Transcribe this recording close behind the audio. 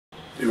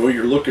And what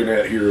you're looking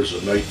at here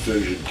is a night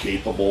vision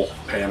capable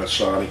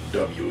Panasonic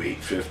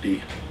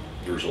W850.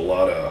 There's a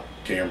lot of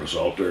cameras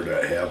out there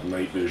that have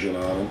night vision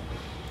on them,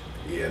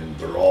 and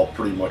they're all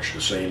pretty much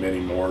the same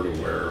anymore, to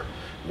where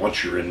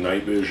once you're in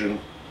night vision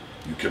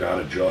you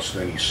cannot adjust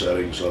any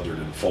settings other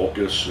than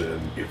focus,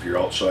 and if you're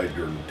outside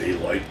during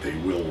daylight they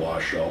will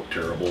wash out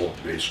terrible.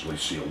 Basically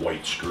see a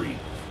white screen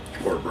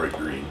or bright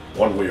green.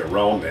 One way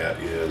around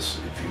that is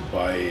if you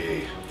buy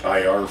a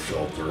IR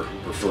filter,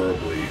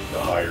 preferably the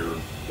higher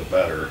the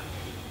better.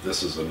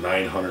 This is a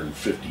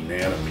 950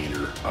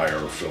 nanometer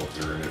IR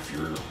filter, and if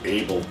you're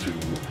able to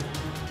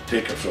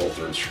take a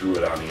filter and screw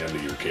it on the end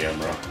of your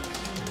camera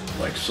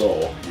like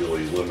so, you'll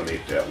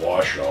eliminate that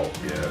washout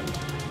and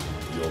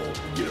you'll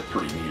get a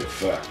pretty neat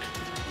effect.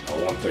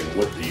 Now, one thing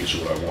with these,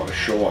 what I want to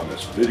show on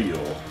this video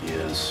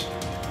is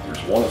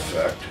there's one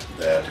effect,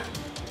 that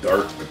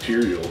dark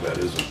material that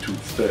isn't too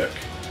thick,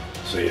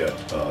 say a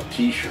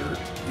t-shirt,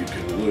 you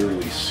can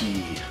literally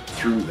see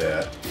through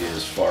that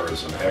as far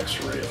as an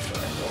x-ray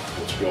effect.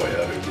 Let's go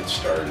ahead and get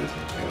started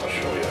and I'll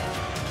show you.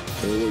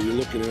 And what you're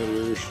looking at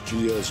here,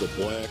 she has a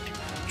black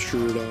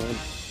shirt on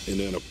and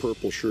then a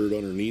purple shirt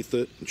underneath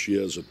it, and she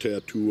has a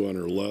tattoo on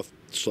her left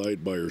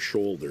side by her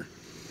shoulder.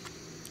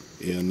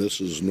 And this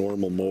is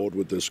normal mode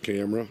with this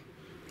camera.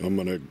 I'm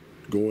going to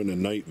go into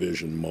night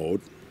vision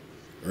mode.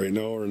 Right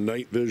now we're in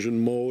night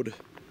vision mode.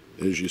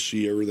 As you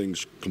see,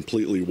 everything's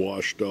completely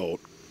washed out,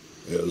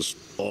 as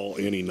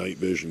any night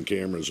vision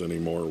cameras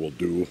anymore will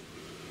do.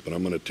 But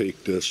I'm going to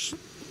take this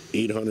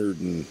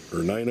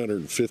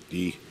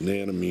 950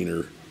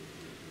 nanometer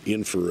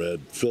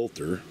infrared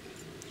filter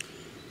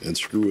and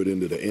screw it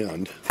into the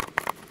end.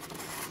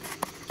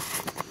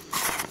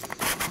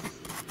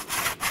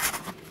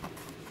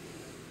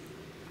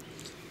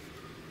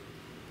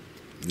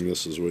 And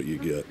this is what you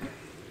get.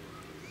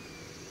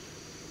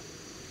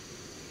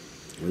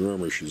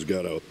 Remember, she's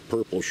got a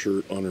purple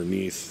shirt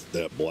underneath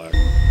that black.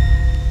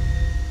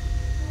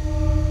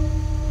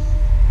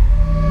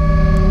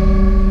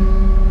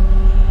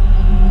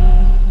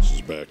 This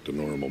is back to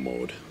normal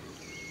mode.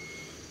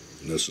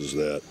 And this is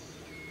that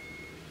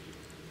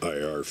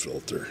IR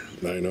filter.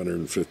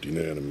 950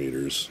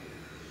 nanometers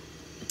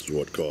is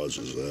what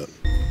causes that.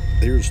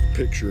 Here's the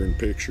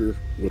picture-in-picture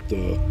with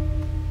the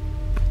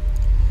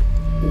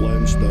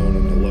lens down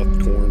in the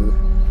left corner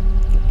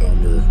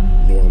under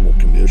normal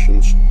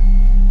conditions.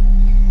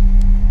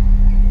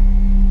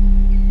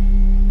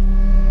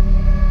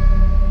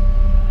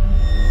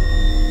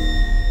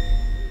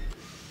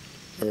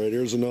 Alright,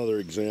 here's another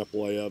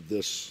example. I have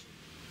this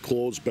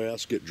clothes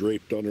basket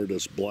draped under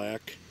this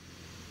black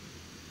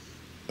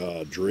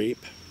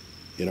drape,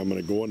 and I'm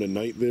going to go into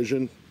night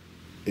vision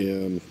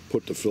and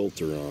put the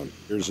filter on.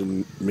 Here's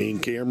the main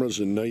camera's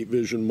in night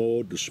vision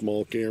mode. The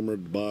small camera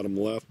at the bottom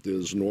left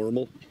is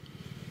normal.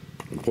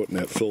 I'm putting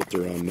that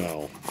filter on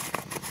now.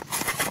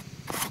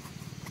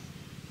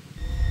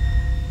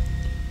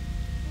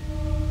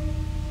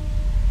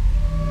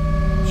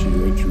 See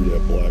right through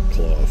that black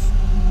cloth.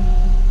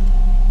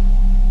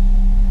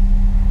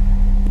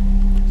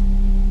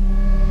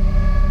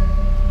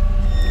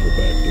 Go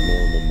back to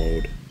normal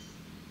mode.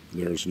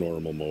 There's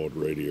normal mode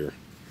right here.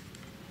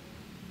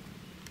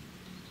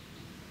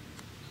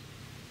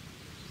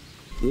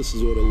 This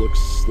is what it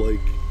looks like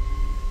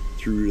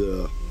through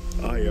the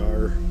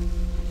IR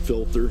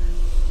filter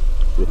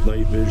with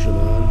night vision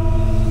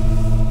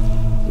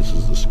on. This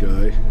is the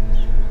sky.